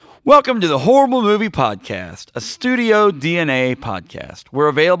Welcome to the Horrible Movie Podcast, a Studio DNA podcast. We're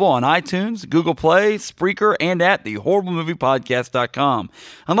available on iTunes, Google Play, Spreaker, and at thehorriblemoviepodcast.com.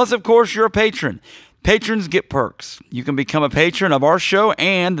 Unless, of course, you're a patron. Patrons get perks. You can become a patron of our show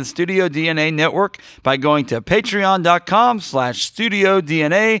and the Studio DNA network by going to patreon.com/Studio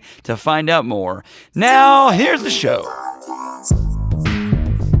DNA to find out more. Now, here's the show.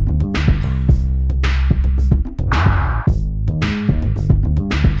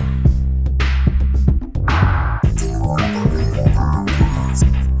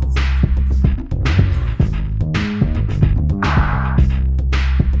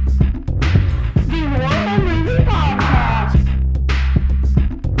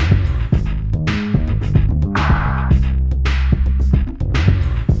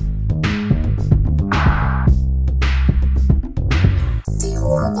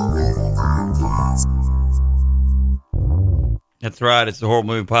 That's right. It's the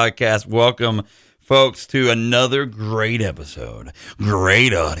Horrible Movie Podcast. Welcome, folks, to another great episode.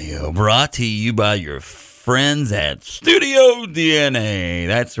 Great audio brought to you by your friends at Studio DNA.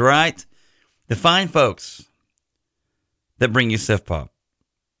 That's right. The fine folks that bring you Sif Pop,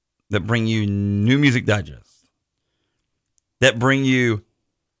 that bring you New Music Digest, that bring you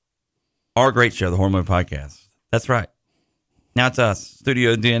our great show, the Horrible Movie Podcast. That's right. Now it's us,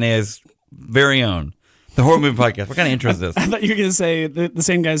 Studio DNA's very own. The Horror Movie Podcast. What kind of intro is this? I thought you were going to say the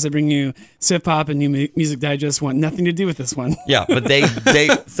same guys that bring you Sif Pop and New Music Digest want nothing to do with this one. Yeah, but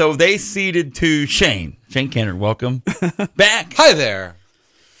they ceded to Shane Kennard. Welcome back. Hi there.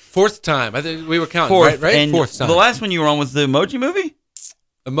 Fourth time. I think we were counting, Fourth, right? And fourth time. The last one you were on was the Emoji Movie?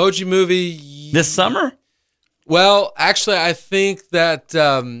 Emoji Movie. This summer? Well, actually, I think that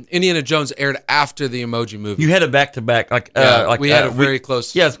Indiana Jones aired after the Emoji Movie. You had a back-to-back. We had a very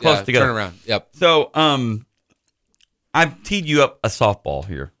close it's close together. turnaround. Yep. So I've teed you up a softball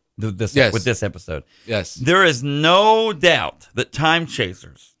here with this episode. Yes. There is no doubt that Time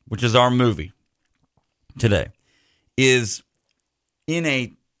Chasers, which is our movie today, is in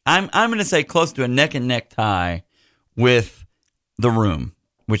a, I'm going to say close to a neck-and-neck tie with The Room,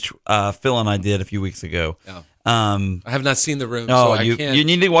 which Phil and I did a few weeks ago. Yeah. I have not seen The Room, so I can't. You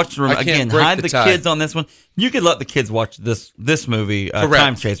need to watch The Room. Again, hide the kids on this one. You could let the kids watch this movie,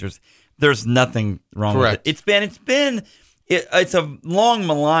 Time Chasers. There's nothing wrong with it. It's a long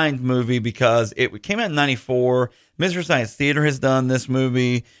maligned movie because it came out in 94. Mystery Science Theater has done this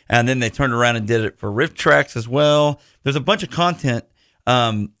movie, and then they turned around and did it for Riff Tracks as well. There's a bunch of content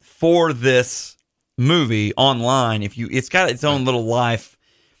for this movie online. It's got its own little life.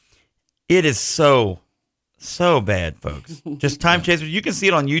 It is so bad, folks. Just Time Chasers. You can see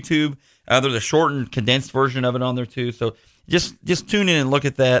it on YouTube. There's a shortened, condensed version of it on there too. So just tune in and look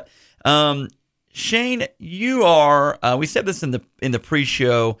at that. Shane, you are. We said this in the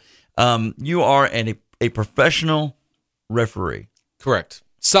pre-show. You are a professional referee. Correct.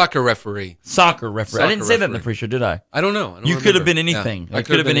 Soccer referee. I didn't say that in the pre-show, did I? I don't know. You could have been anything. Yeah. I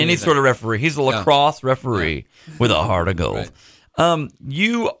could have been any sort of referee. He's a lacrosse referee with a heart of gold. Right.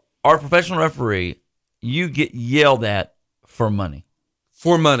 You are a professional referee. You get yelled at for money.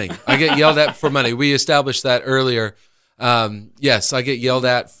 For money. I get yelled at for money. We established that earlier. Yes, I get yelled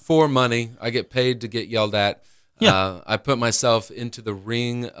at for money. I get paid to get yelled at. Yeah. I put myself into the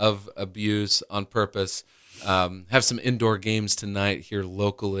ring of abuse on purpose. Have some indoor games tonight here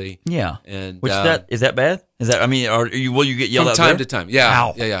locally. Yeah. And is that bad? Is that, I mean, will you get yelled at from time to time? Yeah.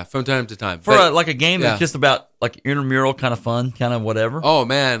 Ow. Yeah. From time to time. For a game that's just about like intramural kind of fun, kind of whatever. Oh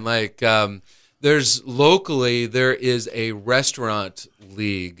man, there is a restaurant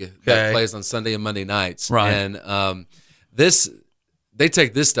league that plays on Sunday and Monday nights, right? And they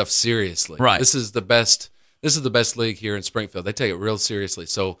take this stuff seriously. Right. This is the best league here in Springfield. They take it real seriously.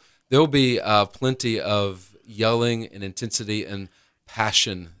 So there'll be plenty of yelling and intensity and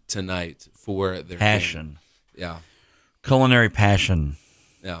passion tonight for their passion. Game. Yeah, culinary passion.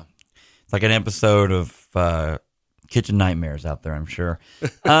 Yeah, it's like an episode of Kitchen Nightmares out there, I'm sure.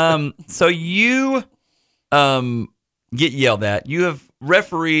 So you get yelled at. You have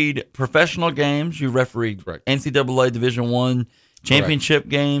refereed professional games. You refereed NCAA Division I championship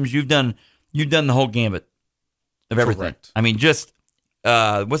games. You've done the whole gambit of everything. Correct. I mean, just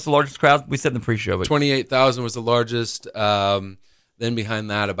what's the largest crowd? We said in the pre-show, but 28,000 was the largest. Then behind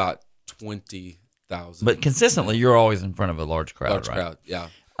that, about 20,000. But consistently, you're always in front of a large crowd. Crowd, yeah.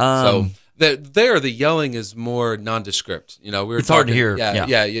 So the yelling is more nondescript. You know, it's hard to hear.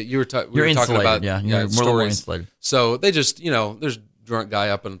 Yeah. You were talking about you're more insulated. So they just, there's a drunk guy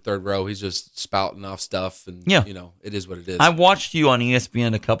up in the third row. He's just spouting off stuff, and it is what it is. I watched you on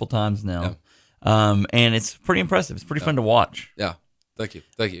ESPN a couple times now, and it's pretty impressive. It's pretty fun to watch. Yeah,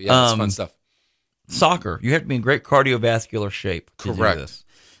 Thank you. Yeah, it's fun stuff. Soccer. You have to be in great cardiovascular shape to do this.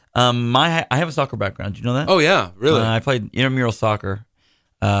 I have a soccer background. Do you know that? Oh, yeah. Really? I played intramural soccer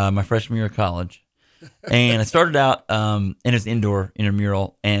my freshman year of college. And I started out, and it was indoor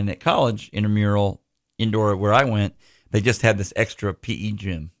intramural. And at college, intramural indoor where I went, they just had this extra PE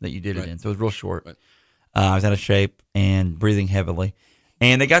gym that you did it in. So it was real short. Right. I was out of shape and breathing heavily.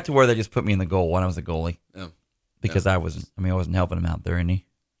 And they got to where they just put me in the goal when I was a goalie. Oh. Because I wasn't helping him out there any.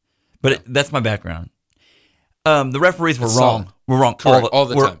 But that's my background. The referees were wrong. We're wrong all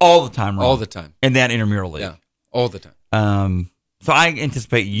the time. All the time wrong. All the time. In that intramural league. Yeah, all the time. So I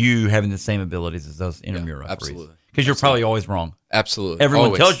anticipate you having the same abilities as those intramural referees. Absolutely. Because you're probably always wrong. Absolutely.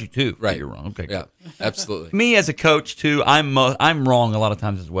 Everyone tells you to. Right. You're wrong. Okay. Yeah, absolutely. Me as a coach, too, I'm wrong a lot of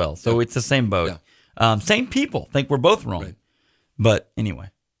times as well. So it's the same boat. Yeah. Same people think we're both wrong. Right. But anyway,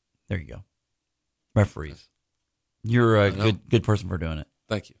 there you go. Referees. You're a good person for doing it.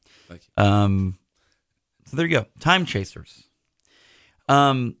 Thank you. So there you go. Time chasers.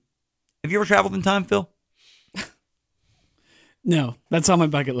 Have you ever traveled in time, Phil? No, that's on my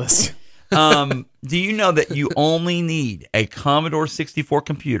bucket list. Do you know that you only need a Commodore 64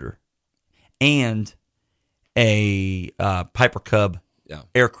 computer and a Piper Cub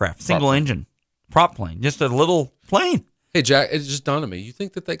aircraft, single engine, prop plane, just a little plane? Hey, Jack, it just dawned on me. You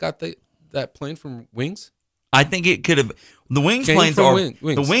think that they got that plane from Wings? I think it could have. The Wings planes are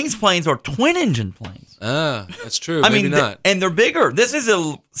the Wings planes are twin engine planes. Ah, that's true. I Maybe mean, not. And they're bigger. This is a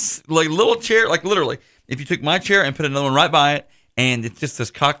little chair, like literally. If you took my chair and put another one right by it, and it's just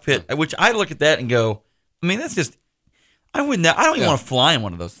this cockpit, which I look at that and go, I mean, that's just. I don't even want to fly in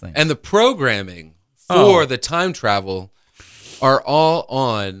one of those things. And the programming for the time travel are all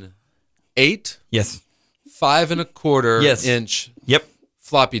on 8. Yes. 5 1/4 inch. Yep.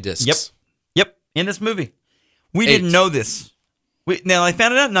 Floppy disks. Yep. In this movie. We didn't know this. Now, I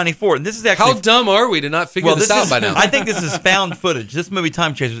found it out in 94. This is actually... How dumb are we to not figure this out by now? I think this is found footage. This movie,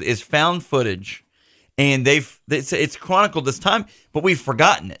 Time Chasers, is found footage. And it's chronicled this time, but we've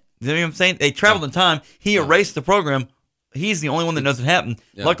forgotten it. You know what I'm saying? They traveled in time. He erased the program. He's the only one that knows it happened.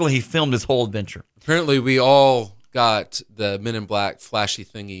 Yeah. Luckily, he filmed his whole adventure. Apparently, we all got the Men in Black flashy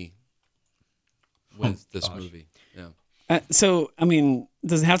thingy with this movie. Yeah. So, I mean,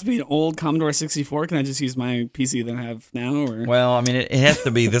 does it have to be an old Commodore 64? Can I just use my PC that I have now? Or? Well, I mean, it has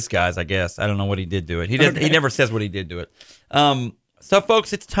to be this guy's, I guess. I don't know what he did to it. He never says what he did to it. So,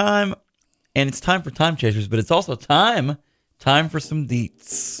 folks, it's time, and it's time for Time Chasers, but it's also time for some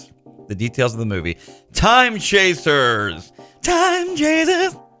deets. The details of the movie. Time Chasers. Time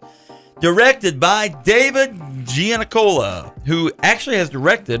Chasers. Directed by David Giannicola, who actually has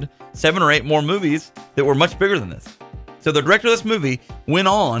directed 7 or 8 more movies that were much bigger than this. So the director of this movie went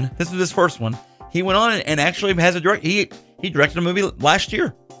on. This is his first one. He went on and actually has a direct. He directed a movie last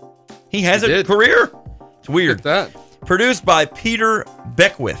year. He has a career. It's weird. Look at that. Produced by Peter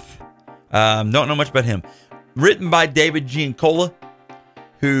Beckwith. Don't know much about him. Written by David Giannicola,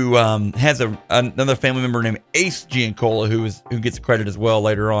 who has another family member named Ace Giannicola, who gets credit as well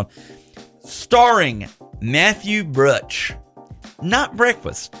later on. Starring Matthew Brutch. Not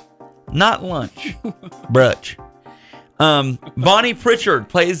breakfast. Not lunch. Brutch. Bonnie Pritchard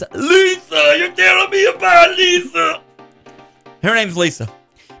plays Lisa. You're telling me about Lisa. Her name's Lisa.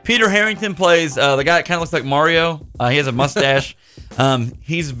 Peter Harrington plays the guy that kind of looks like Mario. He has a mustache.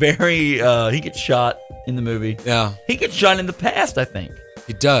 He's very. He gets shot in the movie. Yeah. He gets shot in the past, I think.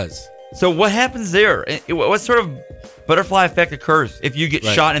 He does. So what happens there? What sort of butterfly effect occurs if you get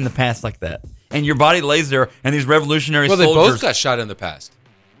shot in the past like that, and your body lays there, and these revolutionary soldiers? Well, they both got shot in the past.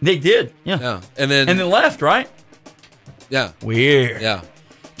 They did. Yeah. And then left, right? Yeah. Weird. Yeah.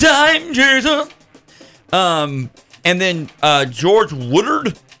 Time chaser. And then George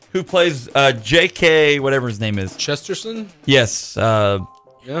Woodard, who plays J.K. whatever his name is. Chesterton? Yes.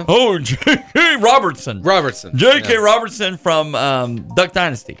 Yeah. Oh, J.K. Robertson. J.K. Robertson from Duck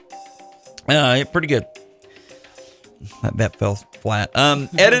Dynasty. Pretty good. That fell flat.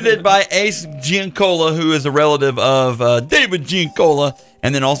 Edited by Ace Giannicola, who is a relative of David Giannicola,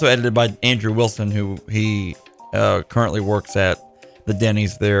 and then also edited by Andrew Wilson, who he currently works at the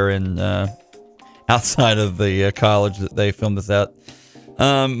Denny's there in outside of the college that they filmed this at.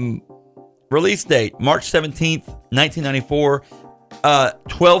 Release date, March 17th, 1994.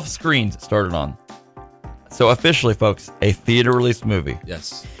 12 screens it started on. So officially, folks, a theater-released movie.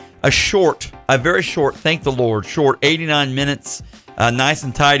 Yes. A very short, thank the Lord, short, 89 minutes, nice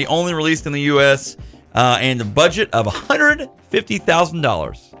and tidy, only released in the U.S., and a budget of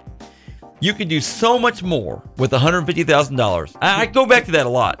 $150,000. You could do so much more with $150,000. I go back to that a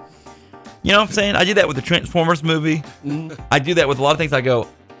lot. You know what I'm saying? I do that with the Transformers movie. I do that with a lot of things. I go,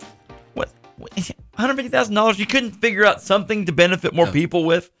 what $150,000? You couldn't figure out something to benefit more people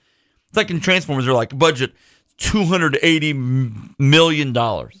with? It's like in Transformers, they're like, budget $280 million.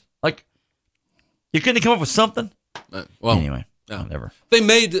 Like, you couldn't come up with something? Well, anyway, whatever. They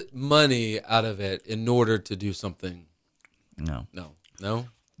made money out of it in order to do something. No.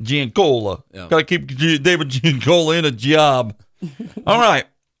 Giancola. Yeah. Got to keep David Giancola in a job. All right.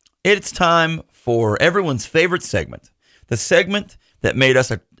 It's time for everyone's favorite segment. The segment that made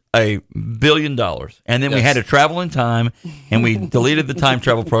us $1 billion. And then we had to travel in time, and we deleted the time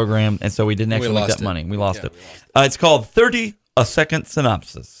travel program, and so we didn't actually make that money. We lost it. It's called 30 a Second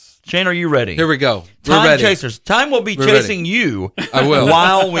Synopsis. Shane, are you ready? Here we go. Time ready. Chasers. Time will be chasing you I will.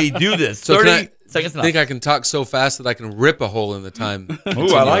 while we do this. So 30 seconds. I think I can talk so fast that I can rip a hole in the time.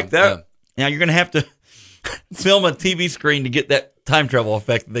 Ooh, I like that. Now you're going to have to film a TV screen to get that time travel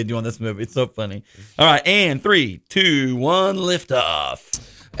effect that they do on this movie. It's so funny. All right, and 3, 2, 1, lift off.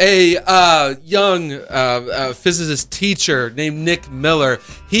 A young physicist teacher named Nick Miller,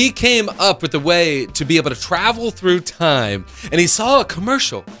 he came up with a way to be able to travel through time, and he saw a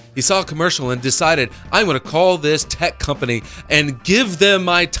commercial. And decided, I'm going to call this tech company and give them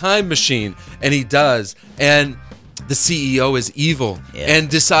my time machine. And he does. And the CEO is evil and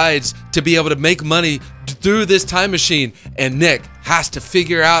decides to be able to make money through this time machine. And Nick has to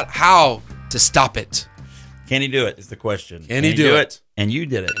figure out how to stop it. Can he do it is the question. Can he do it? And you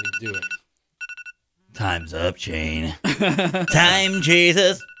did it. Can he do it? Time's up, Shane. Time,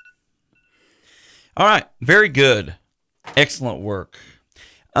 Jesus. All right. Very good. Excellent work.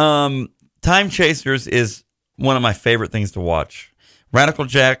 Time Chasers is one of my favorite things to watch. Radical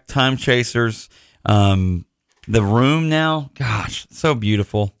Jack, Time Chasers, The Room now. Gosh, so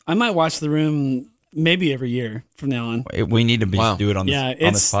beautiful. I might watch The Room maybe every year from now on. We need to do it on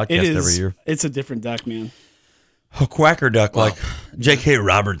this podcast every year. It's a different duck, man. A quacker duck like J.K.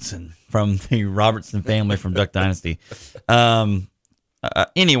 Robertson from the Robertson family from Duck Dynasty.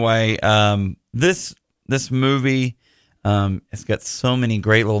 Anyway, this movie, it's got so many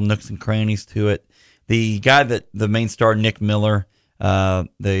great little nooks and crannies to it. The guy the main star, Nick Miller,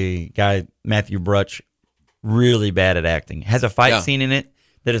 the guy, Matthew Brutch, really bad at acting. Has a fight scene in it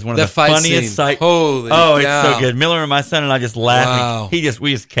that is one of the funniest sights. Holy it's so good. Miller and my son and I just laughing. Wow.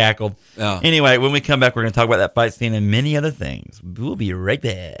 We just cackled. Yeah. Anyway, when we come back, we're going to talk about that fight scene and many other things. We'll be right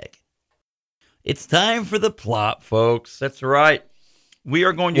back. It's time for the plot, folks. That's right. We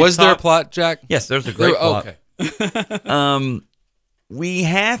are going to Was there a plot, Jack? Yes, there's a great plot. Okay. We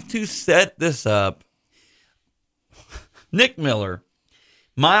have to set this up. Nick Miller,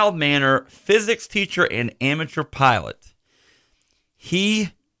 mild-mannered physics teacher and amateur pilot. He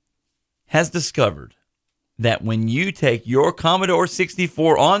has discovered that when you take your Commodore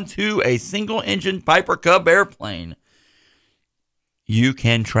 64 onto a single-engine Piper Cub airplane, you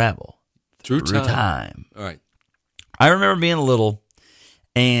can travel through time. All right. I remember being little,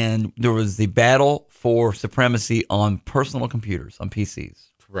 and there was the battle for supremacy on personal computers, on PCs.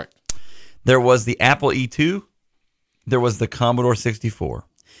 Correct. There was the Apple II. There was the Commodore 64.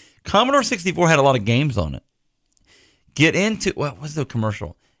 Commodore 64 had a lot of games on it. What was the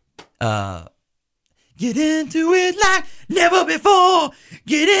commercial? Get into it like never before.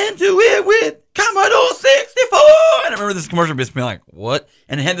 Get into it with Commodore 64. And I remember this commercial just being like, what?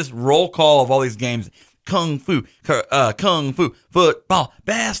 And it had this roll call of all these games. Kung Fu, football,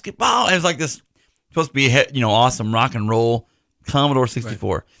 basketball. And it was like this, supposed to be awesome rock and roll Commodore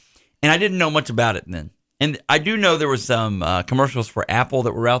 64. Right. And I didn't know much about it then. And I do know there was some commercials for Apple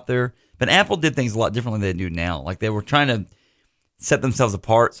that were out there. But Apple did things a lot differently than they do now. Like they were trying to set themselves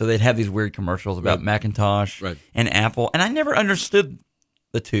apart, so they'd have these weird commercials about Macintosh and Apple. And I never understood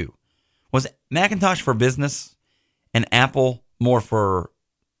the two. Was Macintosh for business and Apple more for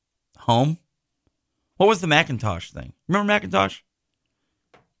home? What was the Macintosh thing? Remember Macintosh?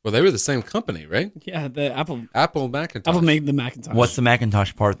 Well, they were the same company, right? Yeah, the Apple Macintosh. Apple made the Macintosh. What's the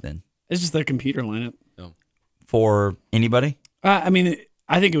Macintosh part then? It's just their computer lineup. No. For anybody?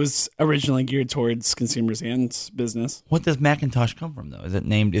 I think it was originally geared towards consumers and business. What does Macintosh come from, though? Is it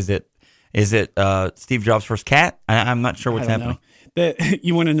named? Is it Steve Jobs' first cat? I'm not sure what's happening.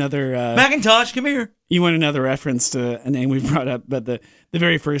 You want another Macintosh? Come here. You want another reference to a name we brought up, but the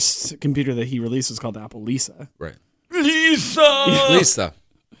very first computer that he released was called Apple Lisa. Right. Lisa.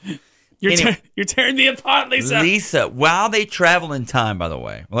 You're tearing me apart, Lisa. Lisa. While they travel in time, by the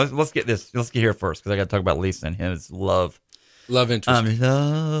way. Well, let's get this. Let's get here first because I got to talk about Lisa and his love. Love interest.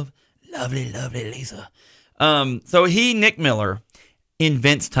 Lovely Lisa. So Nick Miller,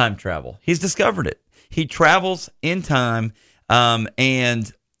 invents time travel. He's discovered it. He travels in time,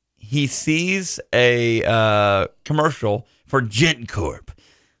 and he sees a commercial for GenCorp.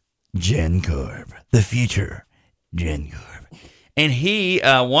 GenCorp, the future. GenCorp. And he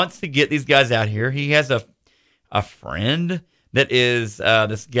wants to get these guys out here. He has a friend that is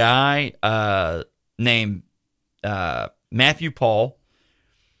this guy named Matthew Paul.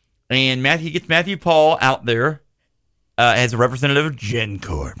 And he gets Matthew Paul out there as a representative of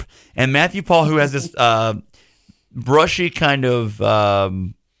GenCorp. And Matthew Paul, who has this brushy kind of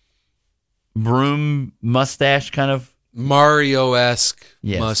broom mustache, kind of Mario-esque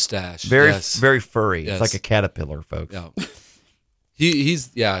mustache. Very furry. Yes. It's like a caterpillar, folks. Yeah. He's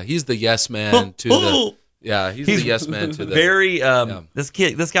the yes man to the he's the yes man to the very this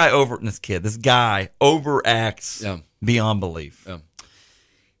guy overacts beyond belief. Yeah.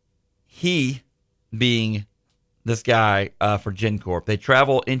 He being this guy for GenCorp, they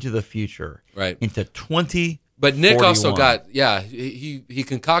travel into the future, right? Into 20. But Nick also got he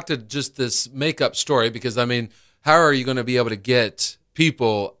concocted just this makeup story because I mean, how are you going to be able to get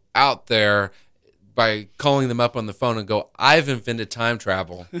people out there by calling them up on the phone and go, I've invented time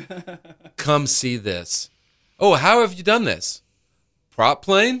travel. Come see this. Oh, how have you done this? Prop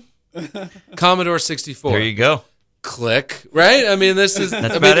plane? Commodore 64. There you go. Click. Right? I mean, this is,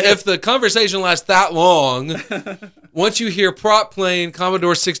 if the conversation lasts that long, once you hear prop plane,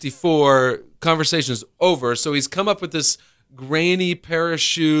 Commodore 64, conversation's over. So he's come up with this grainy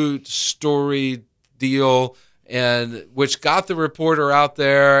parachute story deal, and which got the reporter out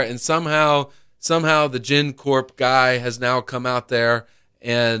there, and somehow the GenCorp guy has now come out there,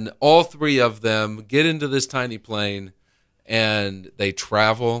 and all three of them get into this tiny plane, and they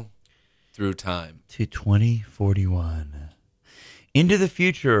travel through time to 2041 into the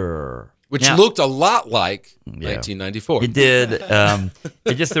future, which looked a lot like 1994. It did.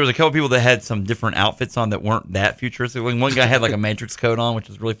 It just there was a couple people that had some different outfits on that weren't that futuristic. One guy had like a Matrix coat on, which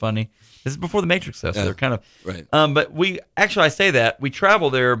was really funny. This is before the Matrix stuff, so they're kind of right. But I say that we travel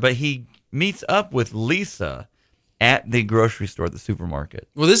there, but he meets up with Lisa at the grocery store, at the supermarket.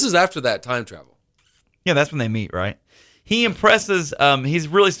 Well, this is after that time travel. Yeah, that's when they meet, right? He impresses. He's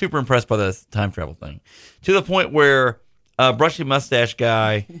really super impressed by this time travel thing, to the point where brushy mustache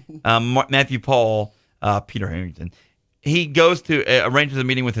guy, Matthew Paul, Peter Harrington, he goes to arranges a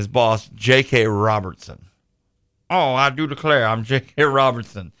meeting with his boss, J.K. Robertson. Oh, I do declare, I'm J.K.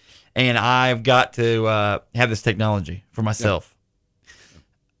 Robertson, and I've got to have this technology for myself.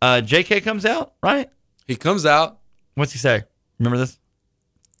 Yeah. J.K. comes out, right? He comes out. What's he say? Remember this?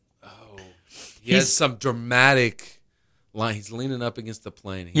 Oh, he has some dramatic line. He's leaning up against the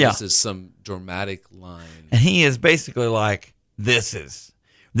plane. He has some dramatic line. And he is basically like, this is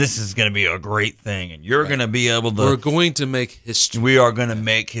going to be a great thing, and you're going to be able to... We're going to make history. We are going to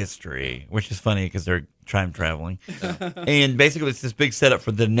make history, which is funny because they're time traveling. Yeah. And basically, it's this big setup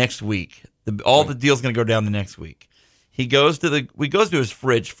for the next week. All the deal's going to go down the next week. He goes to his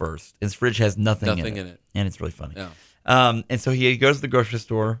fridge first. His fridge has nothing in it. And it's really funny. Yeah. And so he goes to the grocery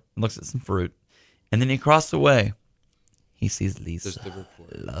store and looks at some fruit. And then he crosses away. He sees Lisa. There's the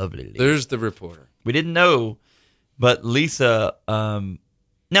reporter. Lovely Lisa. There's the reporter. We didn't know, but Lisa...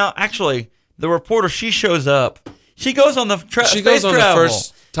 now, actually, the reporter, she shows up. She goes on the She goes on the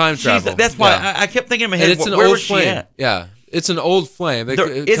first time travel. That's why I kept thinking in my head, it's an where old was plane. she at? Yeah. It's an old flame. There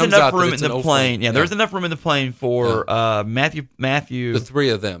is enough room in the plane. Yeah, there's enough room in the plane for Matthew, the three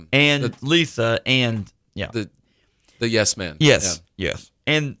of them, and Lisa, and the yes man. Yes.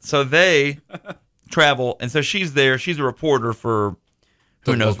 And so they travel, and so she's there. She's a reporter for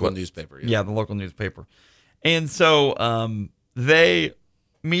who knows what newspaper. Yeah, the local newspaper. And so they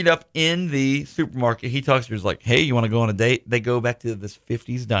meet up in the supermarket. He talks to her. He's like, "Hey, you want to go on a date?" They go back to this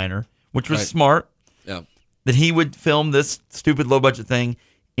 50s diner, which was smart. Yeah. That he would film this stupid low budget thing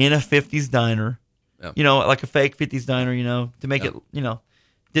in a 50s diner, like a fake 50s diner, to make it,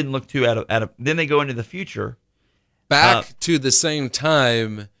 didn't look too out of. Then they go into the future, back to the same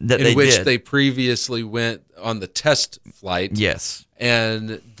time in which they previously went on the test flight. Yes,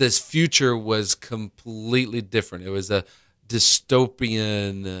 and this future was completely different. It was a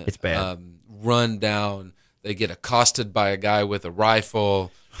dystopian. It's bad. Rundown. They get accosted by a guy with a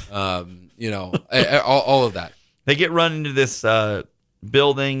rifle. All of that. They get run into this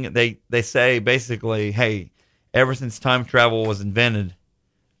building. They say basically, hey, ever since time travel was invented,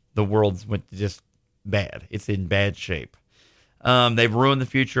 the world's went just bad. It's in bad shape. They've ruined the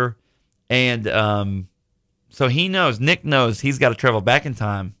future, and so Nick knows he's got to travel back in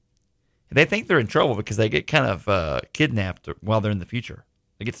time. They think they're in trouble because they get kind of kidnapped while they're in the future.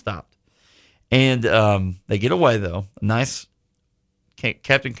 They get stopped, and they get away though. Nice.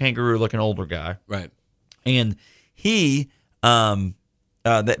 Captain Kangaroo looking older guy. Right. And he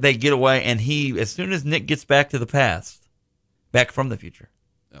they get away, and as soon as Nick gets back to the past, back from the future,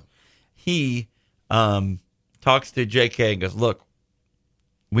 he talks to JK and goes, "Look,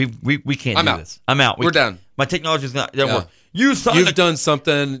 we can't do this. I'm out. We're done. My technology's not doesn't work. You've done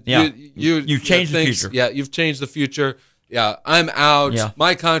something. Yeah. You've changed the future. Yeah, you've changed the future. Yeah, I'm out. Yeah.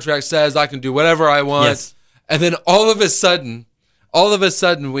 My contract says I can do whatever I want." Yes. And then all of a sudden,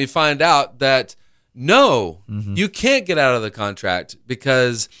 we find out that no, you can't get out of the contract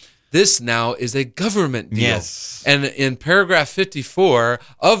because this now is a government deal. Yes. And in paragraph 54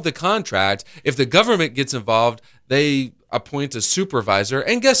 of the contract, if the government gets involved, they appoint a supervisor.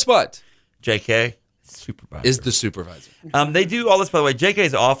 And guess what? JK, supervisor. Is the supervisor. They do all this, by the way.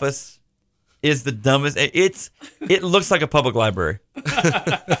 JK's office is the dumbest. It looks like a public library.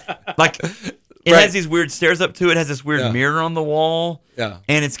 Like, it has these weird stairs up to it. It has this weird mirror on the wall. Yeah.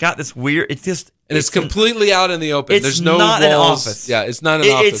 And it's got this weird, It's completely out in the open. It's There's no not walls. an office. Yeah, it's not an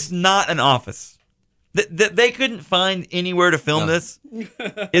office. It's not an office. They couldn't find anywhere to film this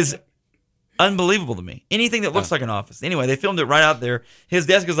is unbelievable to me. Anything that looks like an office. Anyway, they filmed it right out there. His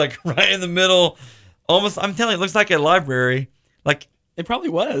desk is like right in the middle. Almost, I'm telling you, it looks like a library. Like, it probably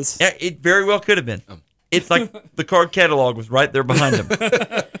was. Yeah, it very well could have been. It's like the card catalog was right there behind him.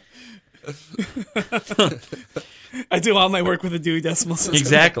 I do all my work with a Dewey Decimal System.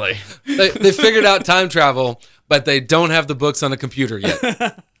 Exactly. They figured out time travel, but they don't have the books on a computer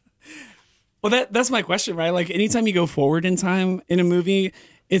yet. Well, that's my question, right? Like, anytime you go forward in time in a movie,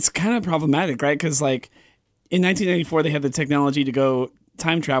 it's kind of problematic, right? Because, like, in 1994, they had the technology to go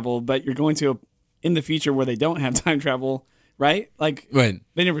time travel, but you're going to in the future where they don't have time travel, right? Like, right.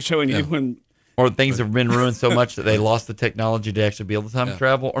 They never show any when. Or things have been ruined so much that they lost the technology to actually be able to time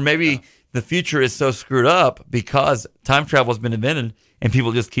travel. Or maybe the future is so screwed up because time travel has been invented and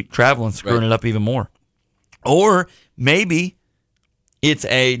people just keep traveling, screwing it up even more. Or maybe it's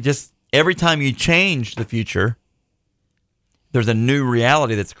just every time you change the future, there's a new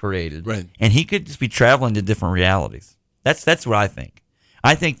reality that's created. Right. And he could just be traveling to different realities. That's what I think.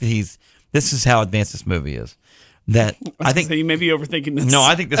 I think that this is how advanced this movie is. I think you may be overthinking this. No,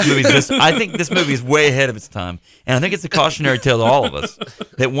 I think this movie is way ahead of its time, and I think it's a cautionary tale to all of us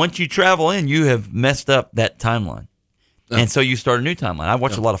that once you travel in, you have messed up that timeline, and so you start a new timeline. I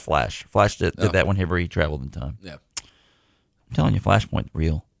watched a lot of Flash. Flash did that one whenever he traveled in time. Yeah, I'm telling you, Flashpoint's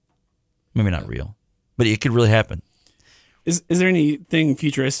real. Maybe not real, but it could really happen. Is there anything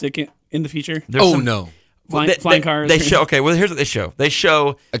futuristic in the future? No. Flying cars. They show. Okay, well, here's what they show. They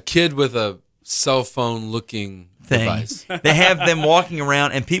show a kid with a cell phone looking device. They have them walking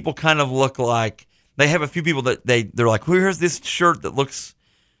around, and people kind of look like they have a few people that they're like, well, here's this shirt that looks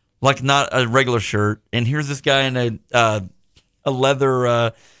like not a regular shirt, and here's this guy in a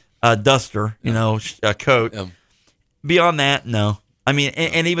leather duster, a coat. Beyond that, no. I mean,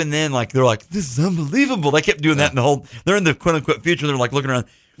 and even then, like they're like, this is unbelievable. They kept doing that in the whole. They're in the quote unquote future. They're like looking around.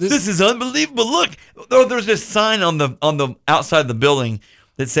 This is unbelievable. Look, there's this sign on the outside of the building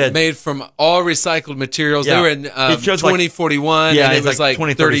that said made from all recycled materials. They were in 2041. Yeah, and it was like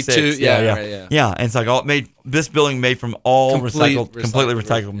 2032. Yeah, and it's like this building made from all completely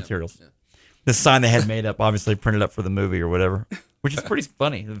recycled materials. Yeah. The sign they had made up, obviously printed up for the movie or whatever, which is pretty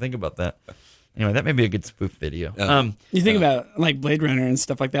funny to think about that. Anyway, that may be a good spoof video. You think about like Blade Runner and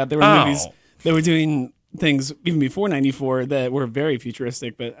stuff like that. There were movies that were doing things even before 94 that were very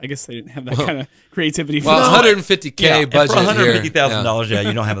futuristic, but I guess they didn't have that kind of creativity. For $150K budget. For $150,000,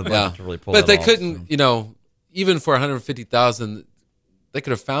 you don't have the budget to really pull but that off. But they couldn't, even for $150,000, they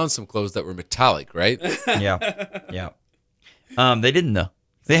could have found some clothes that were metallic, right? Yeah. They didn't though.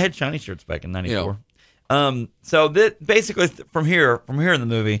 They had shiny shirts back in 94. So basically from here in the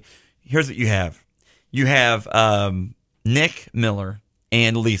movie, here's what you have. You have Nick Miller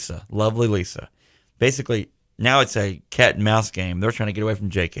and Lisa, lovely Lisa. Basically, now it's a cat and mouse game. They're trying to get away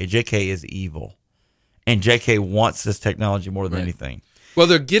from JK. JK is evil. And JK wants this technology more than anything. Well,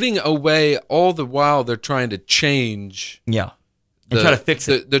 they're getting away all the while they're trying to change. Yeah. And try to fix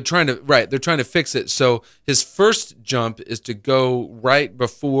it. They're trying to fix it. So his first jump is to go right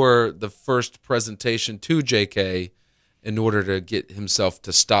before the first presentation to JK in order to get himself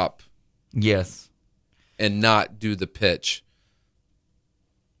to stop. Yes. And not do the pitch.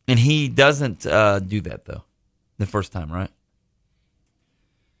 And he doesn't do that though, the first time, right?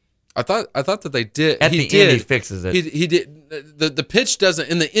 I thought that they did. At the end, he fixes it. He did. The pitch doesn't.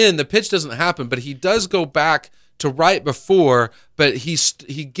 In the end, the pitch doesn't happen. But he does go back to right before. But he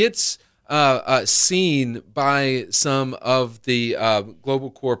gets seen by some of the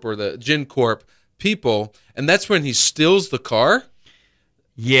Global Corp or the Gen Corp people, and that's when he steals the car.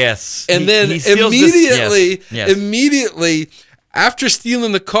 Yes. And then immediately, After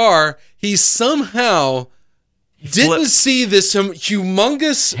stealing the car, he somehow didn't see this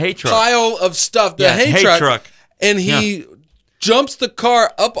humongous pile of stuff, the hay truck, and he jumps the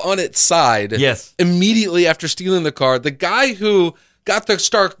car up on its side. Yes. Immediately after stealing the car, the guy who got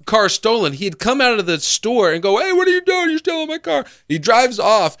the car stolen, he had come out of the store and go, "Hey, what are you doing? You're stealing my car." He drives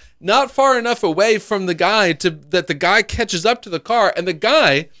off, not far enough away from the guy that the guy catches up to the car, and the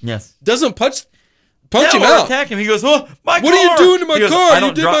guy doesn't punch him out. Attack him. He goes, "Oh, my car! What are you doing to my car?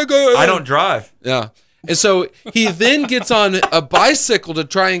 You did my car." I don't drive. Yeah. And so he then gets on a bicycle to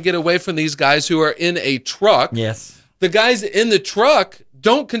try and get away from these guys who are in a truck. Yes. The guys in the truck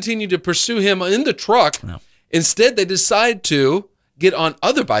don't continue to pursue him in the truck. No. Instead, they decide to get on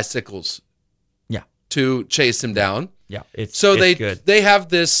other bicycles to chase him down. Yeah. It's good. They have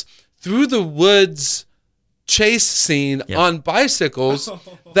this through the woods chase scene on bicycles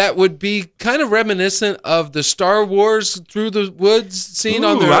that would be kind of reminiscent of the Star Wars through the woods scene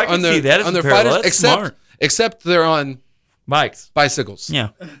on their fighters, except they're on bicycles. Yeah.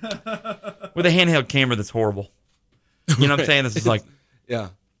 With a handheld camera that's horrible. You know what I'm saying? This is like it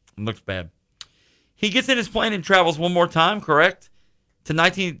looks bad. He gets in his plane and travels one more time, correct? To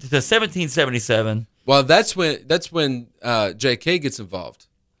 1777. Well, that's when J.K. gets involved,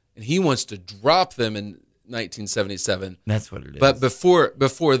 and he wants to drop them in 1977. That's what it is. But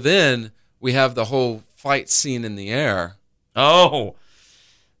before then, we have the whole fight scene in the air. Oh,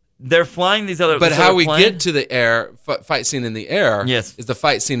 they're flying these other. But how we get to the air fight scene in the air? Yes. Is the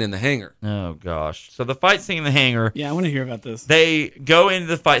fight scene in the hangar? Oh gosh! So the fight scene in the hangar. Yeah, I want to hear about this. They go into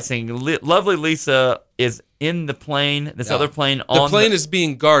the fight scene. Lovely Lisa is in the plane. This other plane. The plane is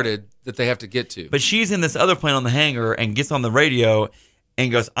being guarded that they have to get to. But she's in this other plane on the hangar and gets on the radio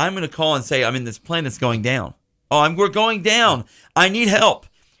and goes, "I'm going to call and say I'm in this plane that's going down. We're going down. I need help."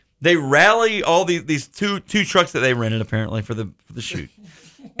 They rally all these two trucks that they rented apparently for the shoot.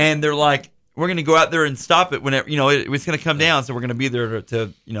 And they're like, "We're going to go out there and stop it whenever it's going to come down. So we're going to be there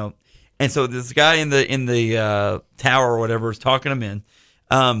to." And so this guy in the tower or whatever is talking them in.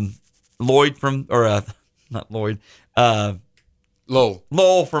 Lloyd not Lloyd.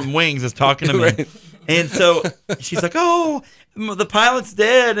 Lowell from Wings is talking to me. Right. And so she's like, "Oh, the pilot's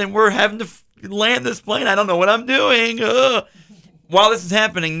dead, and we're having to land this plane. I don't know what I'm doing." While this is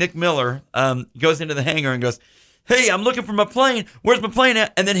happening, Nick Miller goes into the hangar and goes, "Hey, I'm looking for my plane. Where's my plane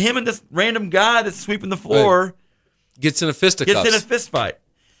at?" And then him and this random guy that's sweeping the floor gets in a fist fight.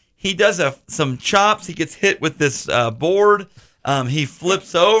 He does some chops. He gets hit with this board. He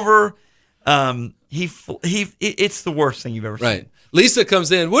flips over. It's the worst thing you've ever seen. Right. Lisa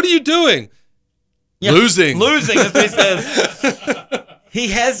comes in. "What are you doing?" Yeah, losing. That's what he says. He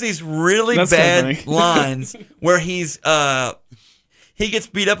has these really bad lines where he gets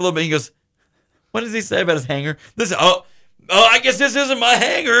beat up a little bit. He goes, what does he say about his hangar? I guess this isn't my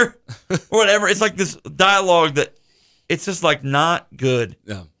hangar, or whatever. It's like this dialogue that it's just like not good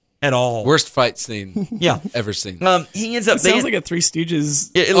at all. Worst fight scene ever seen. He ends up. It sounds like a Three Stooges.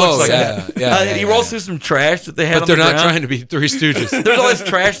 It looks like that. He rolls through some trash that they had. But they're not trying to be Three Stooges. There's all this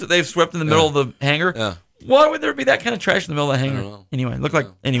trash that they've swept in the middle of the hangar. Yeah. Why would there be that kind of trash in the middle of the hangar?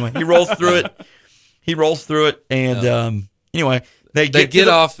 Anyway, he rolls through it. And anyway. They get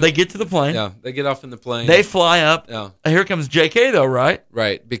off. They get to the plane. Yeah, they get off in the plane. They fly up. Yeah. Here comes JK, though, right?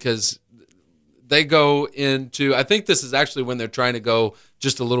 Right, because they go into, I think this is actually when they're trying to go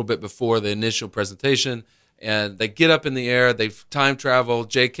just a little bit before the initial presentation, and they get up in the air, they time travel,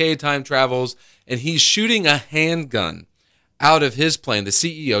 JK time travels, and he's shooting a handgun out of his plane. The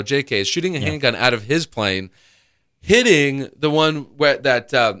CEO, JK, is shooting a handgun out of his plane, hitting the one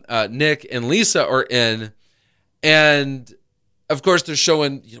that Nick and Lisa are in, and of course, they're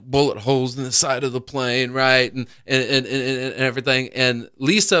showing bullet holes in the side of the plane, right, and everything. And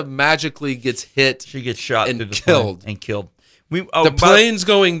Lisa magically gets hit. She gets shot and killed. The plane's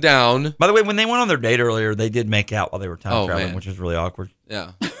going down. By the way, when they went on their date earlier, they did make out while they were time traveling, which was really awkward.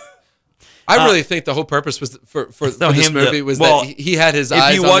 Yeah. I really think the whole purpose was for this movie was that he had his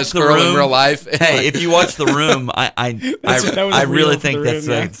eyes on this girl in real life. Hey, if you watch The Room, I really think that's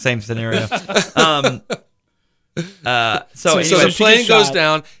the same scenario. So the plane goes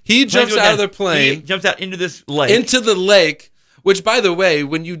down. He jumps out of the plane. He jumps out into this lake. Into the lake, which, by the way,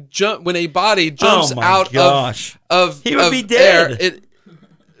 when a body jumps out of he would be dead. Air,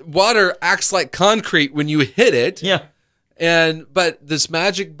 water acts like concrete when you hit it. Yeah. But this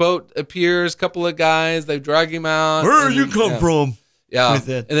magic boat appears. Couple of guys, they drag him out. Where you come from? Yeah.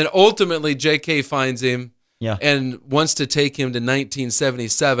 And then ultimately, JK finds him. and wants to take him to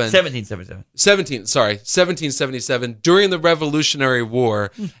 1777 during the Revolutionary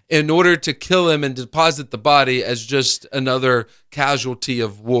War in order to kill him and deposit the body as just another casualty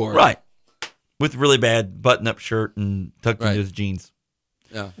of war. Right. With really bad button-up shirt and tucked into his jeans.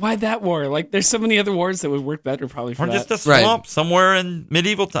 Yeah. Why that war? Like, there's so many other wars that would work better probably for or that. just a swamp somewhere in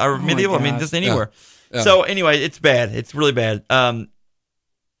medieval time, or medieval. I mean, just anywhere. Yeah. So anyway, it's bad. It's really bad.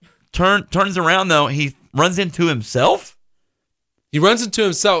 Turns around though. He runs into himself. He runs into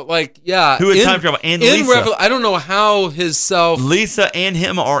himself, who had time travel and Lisa. I don't know how his self. Lisa and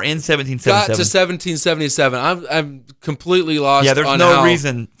him are in 1777. Got to 1777. I'm completely lost. Yeah, there's no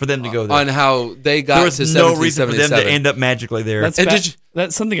reason for them to go there. On how they got to 1777. There was no reason for them to end up magically there.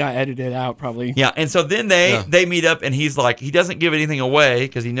 That's something I edited out probably. Yeah, and so then they meet up, and he's like, he doesn't give anything away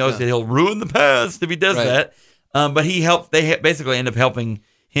because he knows that he'll ruin the past if he does that. But they basically end up helping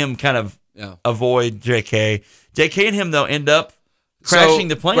him kind of avoid JK. JK and him though end up crashing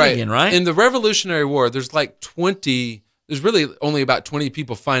the plane again, right? In the Revolutionary War, there's really only about 20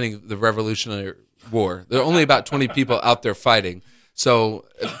 people fighting the Revolutionary War. There are only about 20 people out there fighting. So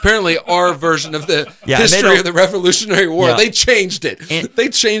apparently our version of the history of the Revolutionary War, they changed it. They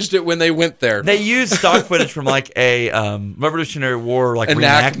changed it when they went there. They used stock footage from like a Revolutionary War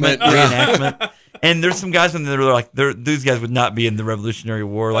reenactment. And there's some guys in there that are like, these guys would not be in the Revolutionary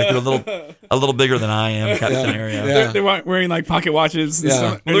War. Like, they're a little bigger than I am, kind of scenario. Yeah. They're wearing like pocket watches. And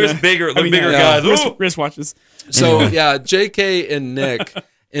stuff. Well, there's bigger guys. Wrist watches. So, JK and Nick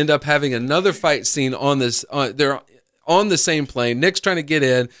end up having another fight scene on this. They're on the same plane. Nick's trying to get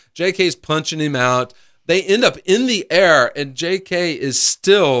in. JK's punching him out. They end up in the air, and JK is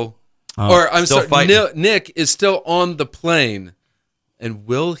still Nick is still on the plane. And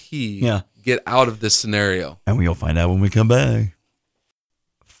will he get out of this scenario? And we'll find out when we come back.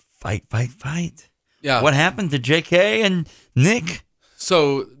 Fight. Yeah. What happened to JK and Nick?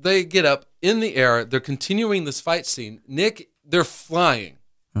 So they get up in the air. They're continuing this fight scene. They're flying.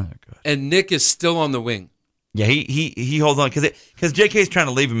 Oh, God. And Nick is still on the wing. Yeah, he holds on because JK's trying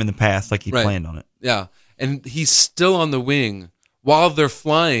to leave him in the past like he planned on it. Yeah, and he's still on the wing while they're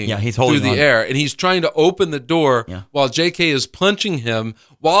flying he's through the air. And he's trying to open the door while JK is punching him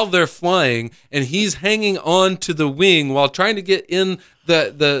while they're flying. And he's hanging on to the wing while trying to get in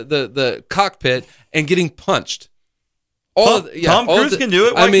the cockpit and getting punched. Tom Cruise can do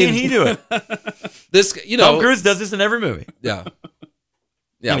it. Why can't he do it? Tom Cruise does this in every movie. Yeah.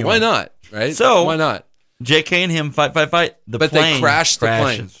 Yeah, anyway. Why not? Right? So, why not? JK and him fight. But they crash the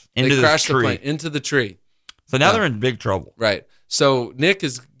plane. Into the plane into the tree. So now they're in big trouble. Right. So Nick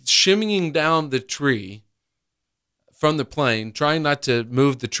is shimmying down the tree from the plane, trying not to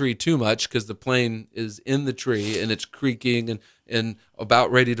move the tree too much because the plane is in the tree and it's creaking and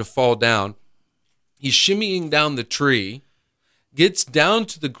about ready to fall down. He's shimmying down the tree, gets down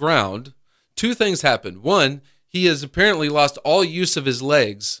to the ground. Two things happen. One, he has apparently lost all use of his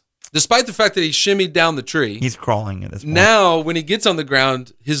legs, despite the fact that he shimmied down the tree. He's crawling at this point. Now, when he gets on the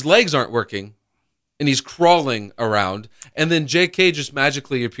ground, his legs aren't working, and he's crawling around. And then JK just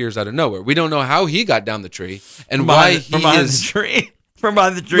magically appears out of nowhere. We don't know how he got down the tree and why he is from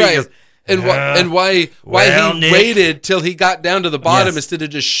behind the tree. Right. Goes, and why he Nick, waited till he got down to the bottom instead of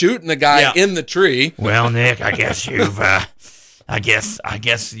just shooting the guy in the tree. Well, Nick, I guess you've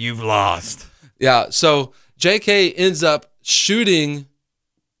lost. Yeah. So JK ends up shooting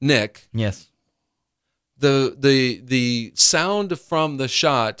Nick. Yes. The sound from the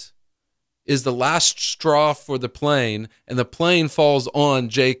shot is the last straw for the plane, and the plane falls on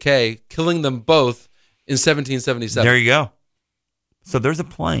JK, killing them both in 1777. There you go. So there's a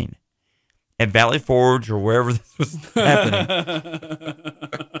plane at Valley Forge or wherever this was happening.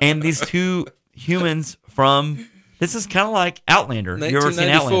 And these two humans from... This is kind of like Outlander. You ever seen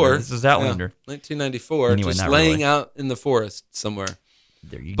Outlander? This is Outlander. Yeah, 1994, anyway, just laying out in the forest somewhere.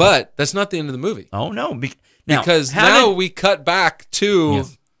 There you go. But that's not the end of the movie. Oh, no. Because now we cut back to...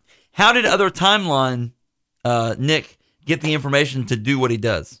 Yes. How did other timeline Nick get the information to do what he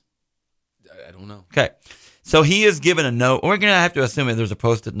does? I don't know. Okay. So he is given a note. We're going to have to assume that there's a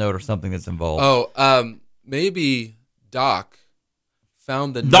Post-it note or something that's involved. Maybe Doc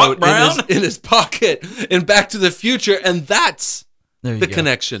found the note in his pocket in Back to the Future, and that's the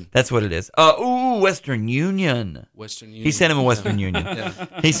connection. That's what it is. Western Union. He sent him a Western Union.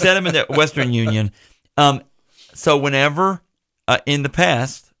 He sent him in the Western Union. So whenever in the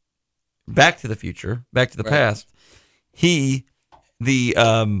past, Back to the Future, Back to the past, what's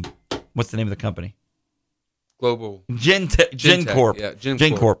the name of the company? Global Gen Corp. Yeah,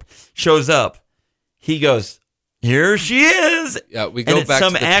 Gen Corp shows up. He goes, "Here she is." Yeah, we go back to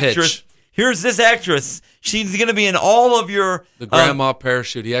the pitch. here's this actress. She's going to be in all of your... The grandma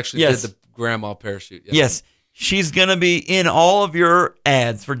parachute. He actually did the grandma parachute. Yes. She's going to be in all of your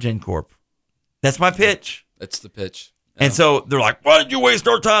ads for GenCorp. That's my pitch. That's the pitch. And so they're like, why did you waste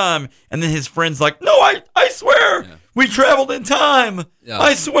our time? And then his friend's like, no, I swear we traveled in time. Yeah.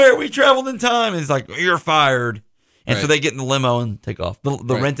 I swear we traveled in time. And he's like, you're fired. And so they get in the limo and take off.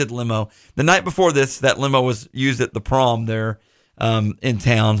 The rented limo. The night before this, that limo was used at the prom there in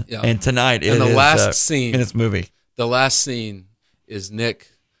town. Yeah. And tonight it is the last scene in this movie. The last scene is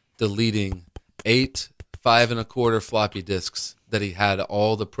Nick deleting 8 5.25 floppy disks that he had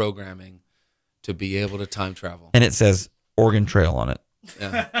all the programming to be able to time travel. And it says Oregon Trail on it.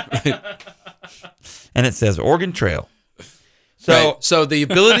 Yeah. And it says Oregon Trail. So the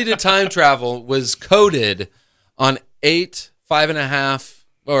ability to time travel was coded on 8 5.5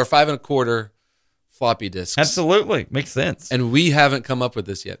 or 5.25 floppy disks. Absolutely. Makes sense. And we haven't come up with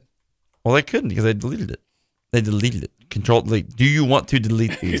this yet. Well, they couldn't because they deleted it. They deleted it. Control delete. Do you want to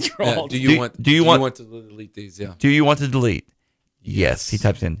delete these? Do you want to delete these? Yeah. Do you want to delete? Yes. He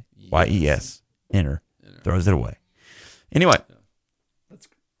types in YES. Enter. Throws it away. Anyway.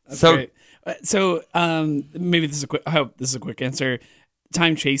 That's great. So maybe this is a quick. I hope this is a quick answer.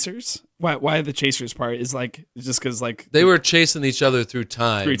 Time chasers. Why the chasers part is like just because like they were chasing each other through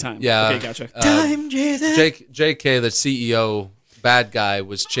time. Yeah. Okay, gotcha. Time chasers. JK, the CEO bad guy,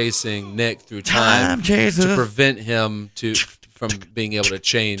 was chasing Nick through time to prevent him from being able to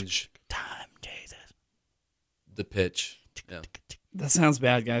change the pitch. Yeah. That sounds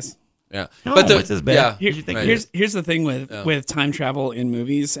bad, guys. Yeah, but this is bad. Yeah. Here's the thing with time travel in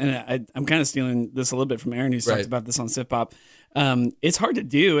movies, and I'm kind of stealing this a little bit from Aaron, who's talked about this on Sip Pop. It's hard to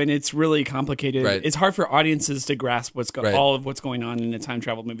do, and it's really complicated. Right. It's hard for audiences to grasp all of what's going on in a time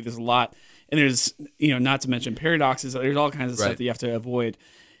travel movie. There's a lot, and there's not to mention paradoxes. There's all kinds of stuff that you have to avoid.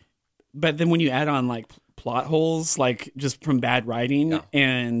 But then when you add on like plot holes, like just from bad writing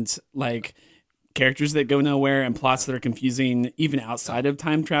and like characters that go nowhere and plots that are confusing, even outside of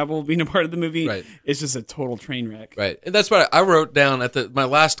time travel being a part of the movie, it's just a total train wreck. Right, and that's what I wrote down at my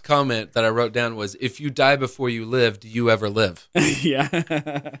last comment that I wrote down was, if you die before you live, do you ever live? Yeah.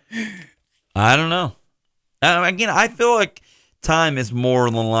 I don't know. Again, I feel like time is more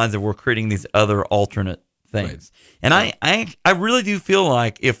along the lines of we're creating these other alternate things. And I really do feel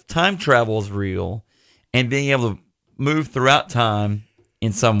like if time travel is real and being able to move throughout time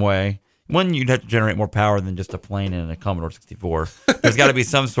in some way, one, you'd have to generate more power than just a plane and a Commodore 64. There's got to be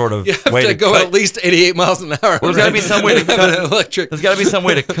some sort of way to go at least 88 miles an hour. There's got to be some way to cut electric. There's got to be some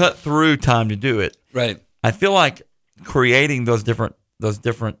way to cut through time to do it. Right. I feel like creating those different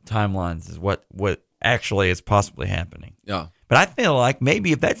timelines is what actually is possibly happening. Yeah. But I feel like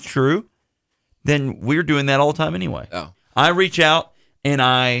maybe if that's true, then we're doing that all the time anyway. Yeah. I reach out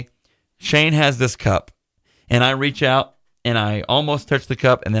and Shane has this cup, and I reach out and I almost touch the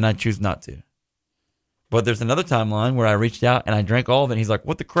cup, and then I choose not to. But there's another timeline where I reached out and I drank all of it. And he's like,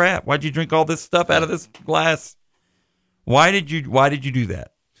 "What the crap? Why'd you drink all this stuff out of this glass? Why did you do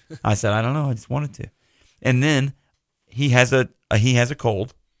that?" I said, "I don't know. I just wanted to." And then he has a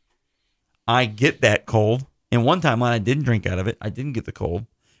cold. I get that cold. In one timeline, I didn't drink out of it. I didn't get the cold.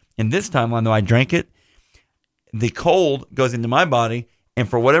 In this timeline, though, I drank it. The cold goes into my body, and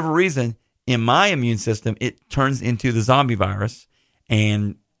for whatever reason, in my immune system, it turns into the zombie virus,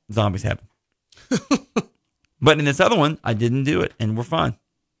 and zombies happen. But in this other one, I didn't do it, and we're fine.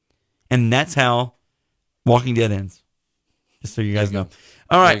 And that's how Walking Dead ends. Just so you guys know.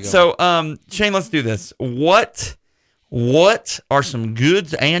 All right, so Shane, let's do this. What are some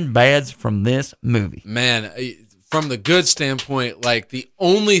goods and bads from this movie? Man, from the good standpoint, like the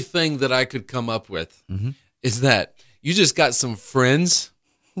only thing that I could come up with is that you just got some friends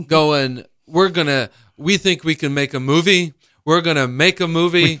going, we think we can make a movie. We're going to make a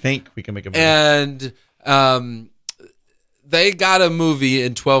movie. We think we can make a movie. And they got a movie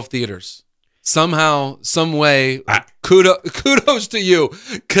in 12 theaters. Somehow, some way, kudos to you,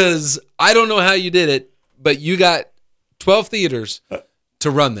 because I don't know how you did it, but you got 12 theaters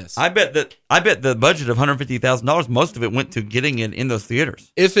to run this. I bet the budget of $150,000, most of it went to getting it in those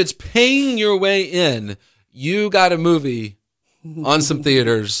theaters. If it's paying your way in, you got a movie on some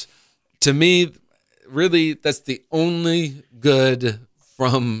theaters. To me, really, that's the only good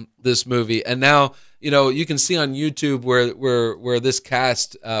from this movie. And now, you can see on YouTube where this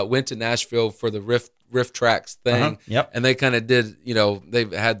cast went to Nashville for the Riff Tracks thing. Yep. And they kind of did,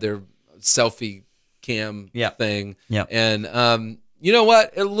 they've had their selfie cam thing. Yep. And you know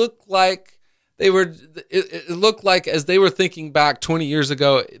what? It looked like it looked like as they were thinking back 20 years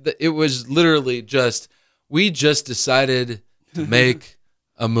ago, it was literally we just decided to make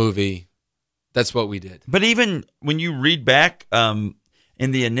a movie That's what we did. But even when you read back in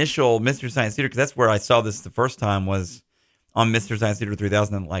the initial Mystery Science Theater, because that's where I saw this the first time was on Mystery Science Theater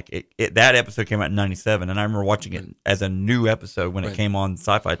 3000. And like that episode came out in 97. And I remember watching it as a new episode when it came on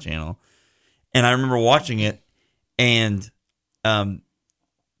Sci-Fi Channel. And I remember watching it and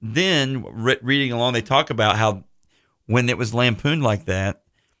then reading along, they talk about how when it was lampooned like that,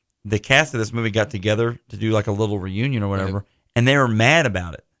 the cast of this movie got together to do like a little reunion or whatever, and they were mad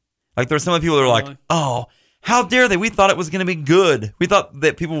about it. Like there were some of the people that were like, "Oh, how dare they? We thought it was going to be good. We thought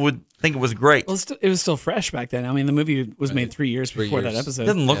that people would think it was great." Well, it was still fresh back then. I mean, the movie was made 3 years before that episode. It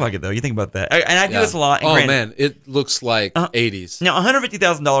doesn't look like it though. You think about that, and I do this a lot. And man, it looks like 80s. Now,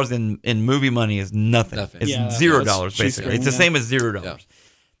 $150,000 in movie money is nothing. It's $0 basically. It's the same as $0. Yeah.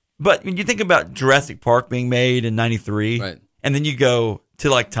 But when you think about Jurassic Park being made in '93, and then you go to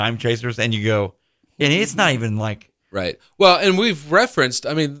like Time Chasers, and you go, and it's not even like. Right. Well, and we've referenced,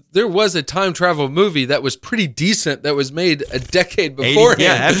 I mean, there was a time travel movie that was pretty decent that was made a decade beforehand.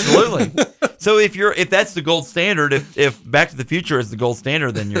 Yeah, absolutely. So if that's the gold standard, if Back to the Future is the gold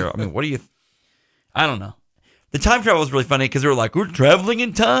standard, then I don't know. The time travel was really funny because they were like, we're traveling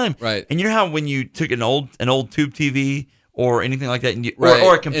in time. Right. And you know how when you took an old tube TV or anything like that, and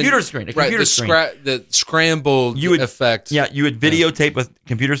or a computer screen, the scrambled effect. Yeah, you would videotape a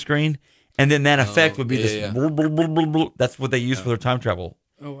computer screen. And then that effect would be this. Blah, blah, blah, blah, blah. That's what they use for their time travel.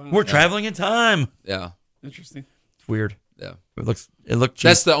 Oh wow! We're traveling in time. Yeah, interesting. It's weird. Yeah, it looked cheap.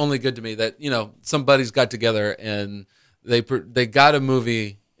 That's the only good to me that some buddies got together and they got a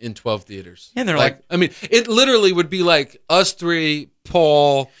movie in 12 theaters. And they're like, I mean, it literally would be like us three,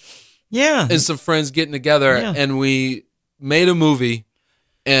 Paul, and some friends getting together, and we made a movie,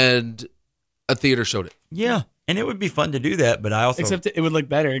 and a theater showed it. Yeah. And it would be fun to do that, but I also... Except it would look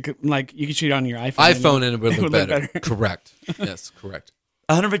better. Like, you could shoot it on your iPhone and it would look better. Correct. Yes, correct.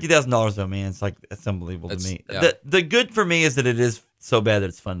 $150,000 though, man. It's like, that's unbelievable to me. Yeah. The good for me is that it is so bad that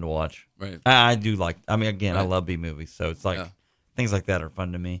it's fun to watch. Right. I do like... I mean, again, I love B-movies, so it's like... Things like that are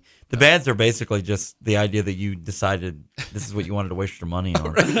fun to me. The bads are basically just the idea that you decided this is what you wanted to waste your money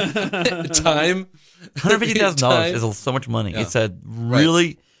on. Time. $150,000 is so much money. Yeah. It's a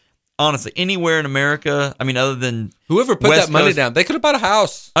really... Honestly, anywhere in America, I mean, other than whoever put that money down, they could have bought a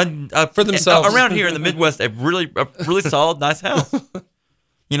house for themselves. Around here in the Midwest, a really solid, nice house.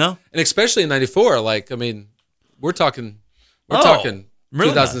 And especially in '94, like I mean, we're talking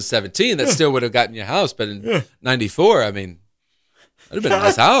 2017. Nice. That still would have gotten you a house, but in '94, I mean, that'd have been a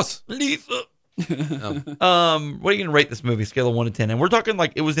nice house. Lisa. What are you gonna rate this movie? Scale of 1 to 10, and we're talking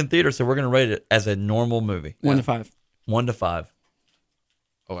like it was in theater, so we're gonna rate it as a normal movie. 1 to 5. 1 to 5.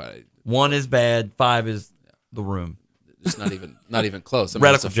 Oh, 1 is bad. 5 is The Room. It's not even close. I mean,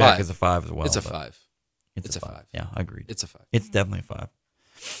 Radical Jack is a 5 as well. It's a 5. It's a 5. Yeah, I agreed. It's a 5. It's definitely a 5.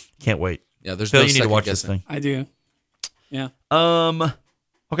 Can't wait. Yeah, there's Phil, no you need to watch guessing. this thing. I do. Yeah.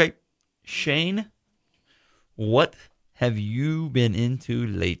 Okay, Shane, what have you been into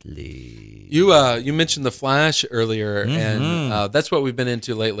lately? You mentioned The Flash earlier, and that's what we've been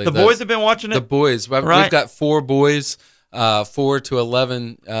into lately. The boys have been watching it. The boys. We've got 4 boys. 4 to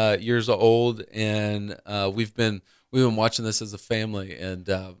 11 years old, and we've been watching this as a family. And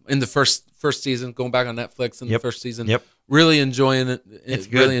in the first season, going back on Netflix in the first season, really enjoying it. It's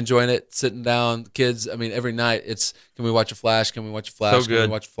good. Really enjoying it. Sitting down, kids. I mean, every night it's can we watch a Flash? Can we watch a Flash? So good. Can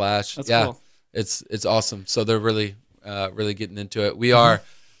we watch a Flash? That's cool. It's awesome. So they're really getting into it. We are.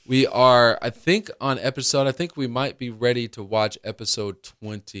 I think on episode. I think we might be ready to watch episode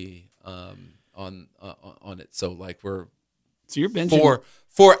 20 on it. So like we're. So you're binging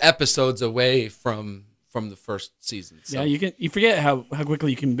 4 episodes away from the first season. So. Yeah, you forget how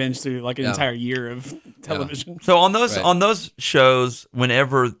quickly you can binge through like an entire year of television. Yeah. So on those shows,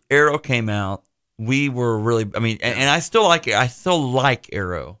 whenever Arrow came out, we were really. I mean, and I still like it. I still like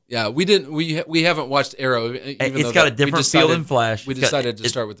Arrow. Yeah, we haven't watched Arrow. It's got a different feel than Flash. We decided to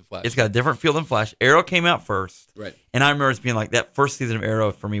start with the Flash. It's got a different feel than Flash. Arrow came out first, right? And I remember it being like that first season of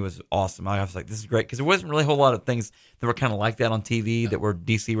Arrow for me was awesome. I was like, this is great because there wasn't really a whole lot of things that were kind of like that on TV that were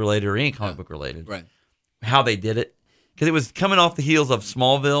DC related or any comic book related. Right. How they did it because it was coming off the heels of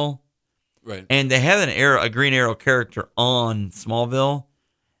Smallville, right? And they had a Green Arrow character on Smallville.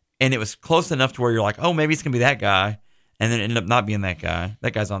 And it was close enough to where you're like, oh, maybe it's going to be that guy. And then it ended up not being that guy.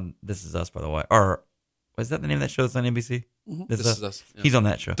 That guy's on This Is Us, by the way. Or, was that the name of that show that's on NBC? Mm-hmm. This Is Us. Yeah. He's on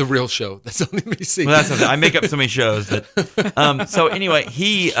that show. The real show that's on NBC. Well, that's I make up so many shows. That, so anyway,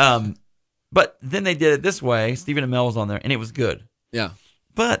 but then they did it this way. Stephen Amell was on there, and it was good. Yeah.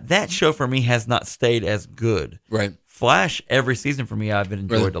 But that show for me has not stayed as good. Right. Flash every season for me I've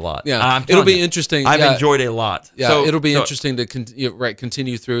enjoyed a lot. Yeah, it'll be interesting. I've enjoyed it a lot. Yeah, so, it'll be interesting to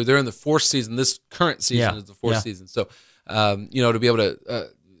continue through. They're in the 4th season. This current season is the 4th season. So, to be able to,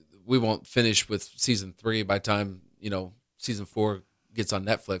 we won't finish with season 3 by the time season 4 gets on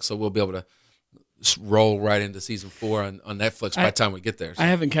Netflix. So we'll be able to roll right into season 4 on Netflix by the time we get there. So. I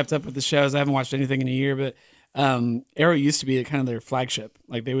haven't kept up with the shows. I haven't watched anything in a year, but Arrow used to be kind of their flagship.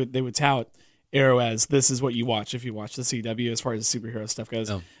 Like they would tout Arrow as this is what you watch if you watch the CW as far as superhero stuff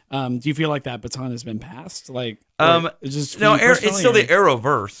goes. Oh. Do you feel like that baton has been passed? Like, it's just it's still the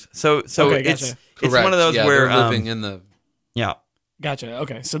Arrowverse. So okay, it's one of those where they're living in the Gotcha.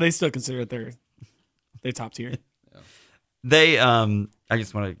 Okay, so they still consider it their top tier. They I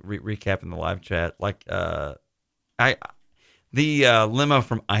just want to recap in the live chat. Like the limo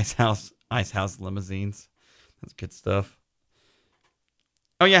from Ice House Limousines. That's good stuff.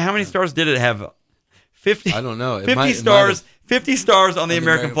 Oh yeah, how many stars did it have? 50. I don't know. 50 stars. 50 stars on the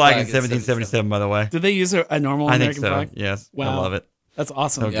American flag in 1777. By the way, did they use a normal American flag? Yes. Wow. I love it. That's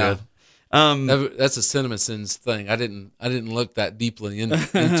awesome. So good. That's a CinemaSins thing. I didn't look that deeply into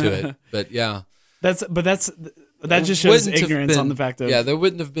it, but yeah. That just shows ignorance on the fact of there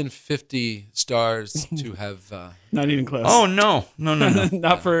wouldn't have been 50 stars to have not even close. Oh no.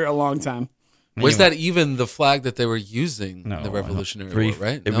 Not for a long time. Was that even the flag that they were using in the Revolutionary War,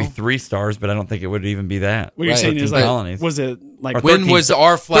 right? It'd be 3 stars, but I don't think it would even be that. What you're saying is colonies. Was it like when was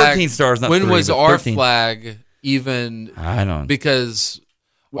our flag 13 stars, not when 3, was but our 13. flag even I don't because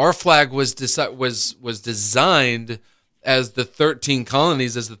our flag was designed as the 13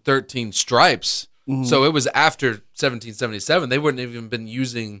 colonies as the 13 stripes. Mm-hmm. So it was after 1777. They wouldn't have even been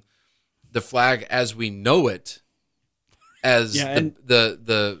using the flag as we know it as the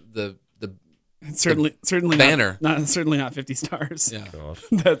certainly banner. Certainly not 50 stars. Yeah.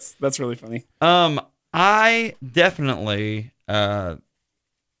 That's really funny. I definitely want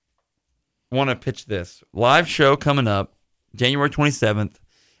to pitch this live show coming up January 27th.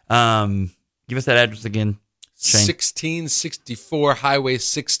 Give us that address again. Shane. 1664 Highway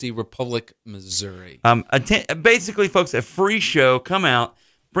 60, Republic, Missouri. Basically, folks, a free show. Come out,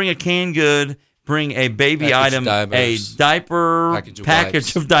 bring a canned good, bring a baby item, a diaper,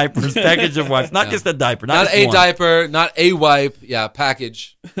 package of diapers, package of wipes. Not just a diaper. Not a one. Diaper, not a wipe. Yeah,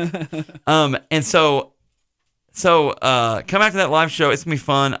 package. And so come out to that live show. It's going to be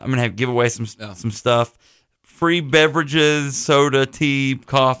fun. I'm going to give away some stuff. Free beverages, soda, tea,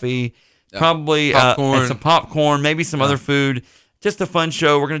 coffee. Probably and some popcorn, maybe some other food. Just a fun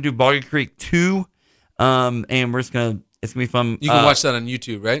show. We're going to do Boggy Creek 2, and it's going to be fun. You can watch that on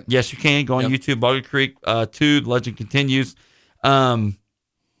YouTube, right? Yes, you can. Go on YouTube, Boggy Creek 2, The Legend Continues.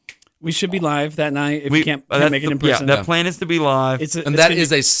 We should be live that night if we can't make it in person. Yeah, that plan is to be live. That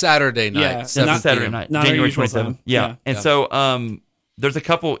is a Saturday night. Yeah, Saturday night, January 27th. Yeah. And so there's a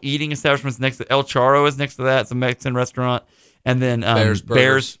couple eating establishments next to El Charro is next to that. It's a Mexican restaurant. And then Bears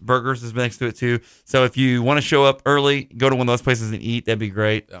Burgers is next to it too. So if you want to show up early, go to one of those places and eat. That'd be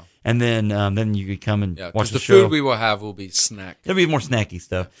great. Yeah. And then you could come and watch the show. The food we will have will be snack. It'll be more snacky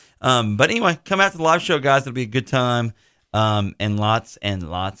stuff. But anyway, come out to the live show, guys. It'll be a good time. And lots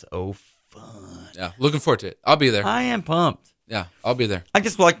of fun. Yeah, looking forward to it. I'll be there. I am pumped. Yeah, I'll be there. I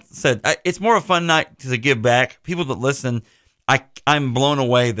just said it's more a fun night to give back. People that listen, I'm blown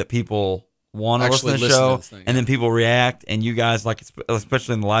away that people want to listen to the show, and then people react, and you guys, like,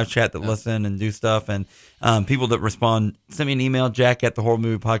 especially in the live chat, that listen and do stuff, and people that respond. Send me an email,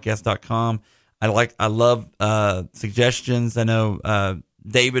 jack@thehorrormoviepodcast.com. I love suggestions. I know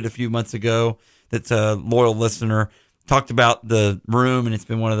David a few months ago, that's a loyal listener, talked about the room, and it's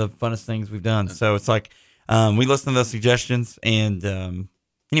been one of the funnest things we've done. So it's like we listen to those suggestions, and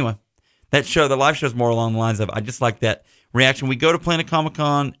anyway, that show, the live show, is more along the lines of I just like that reaction. We go to Planet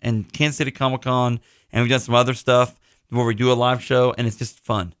Comic-Con and Kansas City Comic-Con, and we've done some other stuff where we do a live show, and it's just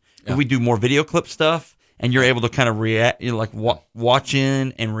fun. Yeah. We do more video clip stuff, and you're able to kind of react, watch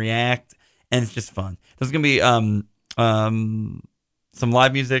in and react, and it's just fun. There's going to be some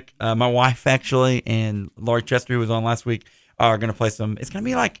live music. My wife, actually, and Laurie Chester, who was on last week, are going to play some. It's going to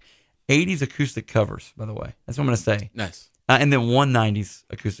be like 80s acoustic covers, by the way. That's what I'm going to say. Nice. And then 190s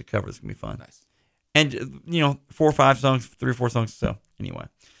acoustic cover. It's going to be fun. Nice. And, 4 or 5 songs, 3 or 4 songs. So, anyway.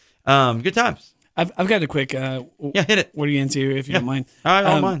 Good times. I've got a quick... hit it. What are you into, if you don't mind? I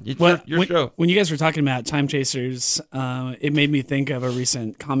don't mind. It's your show. When you guys were talking about Time Chasers, it made me think of a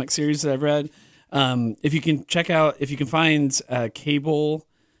recent comic series that I've read. If you can find Cable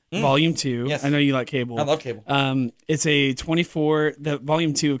Volume 2. Yes. I know you like Cable. I love Cable. It's a 24... The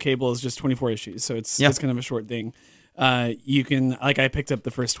Volume 2 of Cable is just 24 issues, so it's kind of a short thing. You can, like, I picked up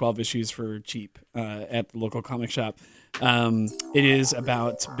the first 12 issues for cheap at the local comic shop. It is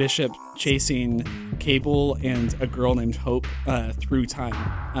about Bishop chasing Cable and a girl named Hope through time,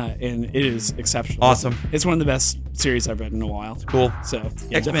 and it is exceptional. Awesome. It's one of the best series I've read in a while. Cool. So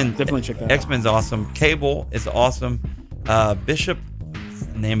yeah, X-Men, definitely check that out. X-Men's awesome. Cable is awesome. Bishop,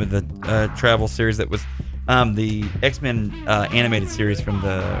 the name of the travel series that was the X-Men animated series from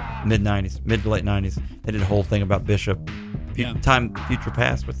the mid to late 90s. They did a whole thing about Bishop. Time, future,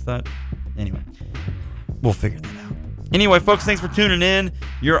 past. What's that? Anyway, we'll figure that out. Anyway, folks, thanks for tuning in.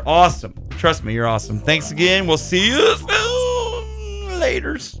 You're awesome. Trust me, you're awesome. Thanks again. We'll see you soon.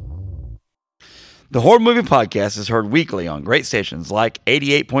 Laters. The Horror Movie Podcast is heard weekly on great stations like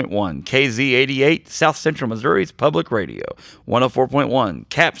 88.1 KZ88, South Central Missouri's Public Radio, 104.1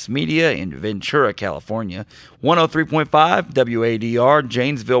 Caps Media in Ventura, California, 103.5 WADR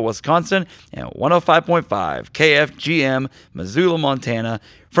Janesville, Wisconsin, and 105.5 KFGM Missoula, Montana,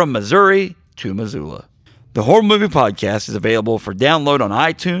 from Missouri to Missoula. The Horror Movie Podcast is available for download on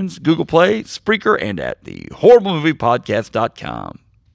iTunes, Google Play, Spreaker, and at thehorriblemoviepodcast.com.